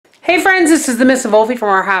Hey friends, this is the Mrs. Wolfie from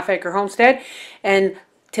Our Half Acre Homestead, and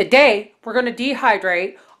today we're going to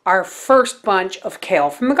dehydrate our first bunch of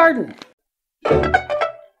kale from the garden.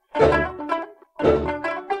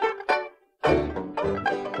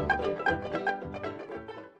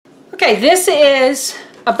 Okay, this is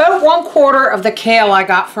about 1/4 of the kale I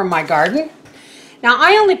got from my garden. Now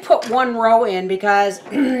I only put one row in because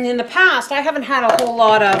in the past I haven't had a whole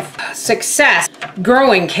lot of success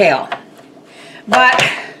growing kale. But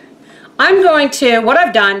what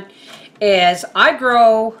I've done is I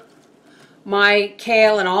grow my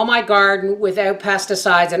kale in all my garden without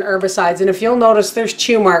pesticides and herbicides, and if you'll notice there's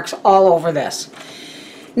chew marks all over this.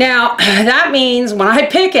 Now that means when I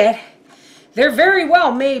pick it, there very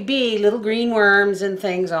well may be little green worms and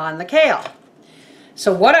things on the kale.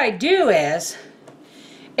 So what I do is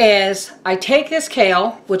I take this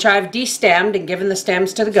kale, which I've destemmed and given the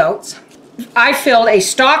stems to the goats. I filled a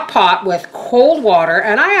stock pot with cold water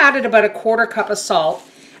and I added about 1/4 cup of salt,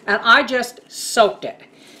 and I just soaked it.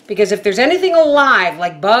 Because if there's anything alive,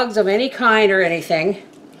 like bugs of any kind or anything,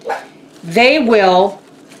 they will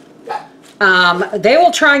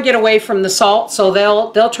try and get away from the salt. So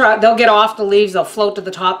they'll get off the leaves, they'll float to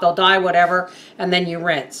the top, they'll die, whatever, and then you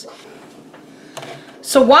rinse.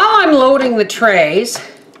 So while I'm loading the trays,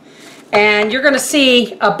 and you're going to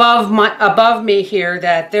see above me here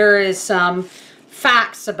that there is some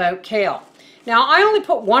facts about kale. Now I only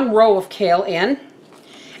put one row of kale in,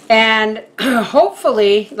 and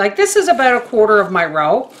hopefully, like, this is about 1/4 of my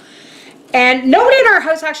row, and nobody in our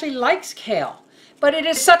house actually likes kale, but it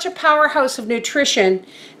is such a powerhouse of nutrition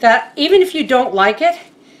that even if you don't like it,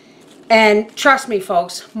 and trust me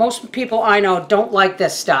folks, most people I know don't like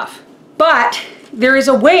this stuff, but there is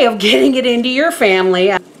a way of getting it into your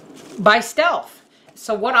family by stealth.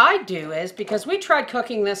 So what I do is, because we tried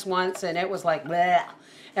cooking this once and it was like bleh,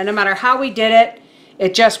 and no matter how we did it,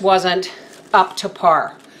 it just wasn't up to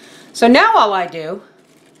par. So now all I do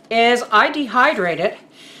is I dehydrate it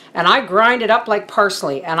and I grind it up like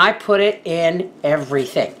parsley and I put it in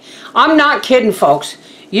everything. I'm not kidding folks.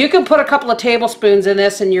 You can put a couple of tablespoons in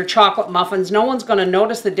this in your chocolate muffins. No one's going to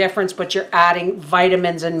notice the difference, but you're adding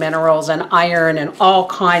vitamins and minerals and iron and all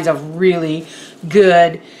kinds of really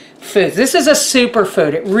good foods. This is a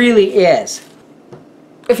superfood. It really is.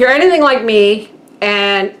 If you're anything like me,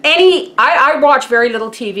 and I watch very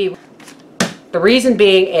little TV. The reason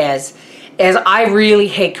being is I really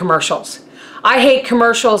hate commercials. I hate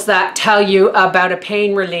commercials that tell you about a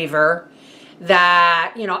pain reliever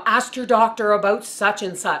that, you know, ask your doctor about such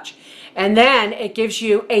and such. And then it gives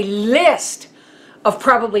you a list of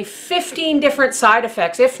probably 15 different side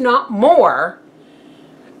effects, if not more,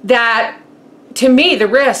 that to me the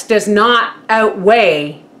risk does not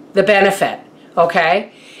outweigh the benefit,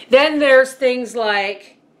 okay? Then there's things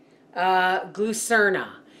like Glucerna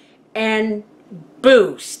and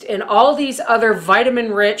Boost and all these other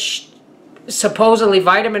supposedly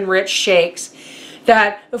vitamin-rich shakes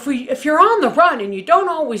that if you're on the run and you don't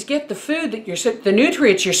always get the food that the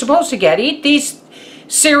nutrients you're supposed to get, eat these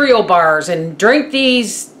cereal bars and drink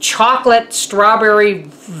these chocolate strawberry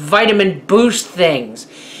vitamin boost things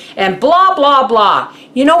and blah blah blah.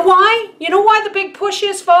 You know why? You know why the big push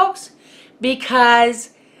is, folks? Because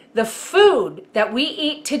the food that we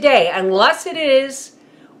eat today, unless it is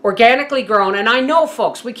organically grown, and I know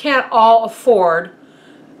folks, we can't all afford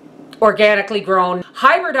organically grown.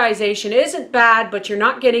 Hybridization isn't bad, but you're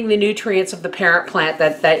not getting the nutrients of the parent plant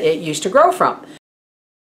that it used to grow from.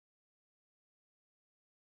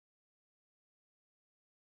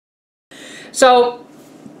 So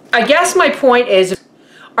I guess my point is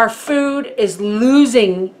our food is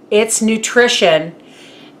losing its nutrition,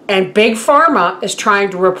 and Big Pharma is trying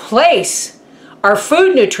to replace our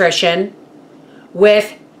food nutrition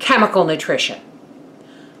with chemical nutrition.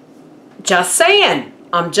 Just saying.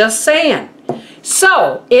 I'm just saying.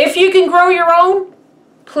 So, if you can grow your own,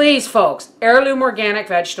 please folks, heirloom organic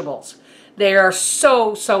vegetables. They are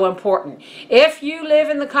so, so important. If you live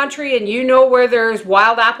in the country and you know where there's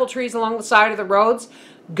wild apple trees along the side of the roads,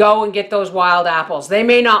 go and get those wild apples. They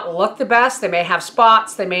may not look the best, they may have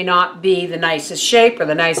spots, they may not be the nicest shape or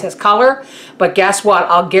the nicest color, but guess what?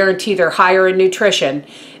 I'll guarantee they're higher in nutrition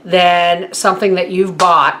than something that you've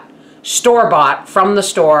bought, store-bought from the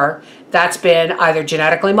store, that's been either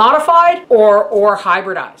genetically modified or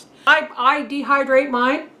hybridized. I dehydrate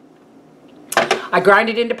mine. I grind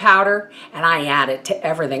it into powder and I add it to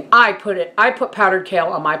everything. I put powdered kale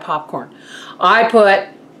on my popcorn. I put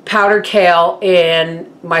powdered kale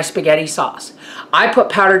in my spaghetti sauce. I put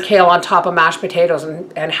powdered kale on top of mashed potatoes,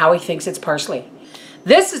 and Howie thinks it's parsley.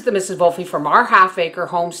 This is the Mrs. Wolfie from Our Half Acre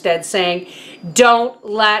Homestead saying, don't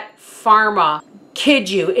let pharma kid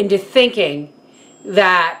you into thinking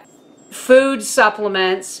that food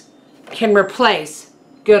supplements can replace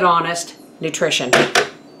good, honest nutrition.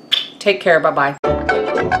 Take care. Bye-bye.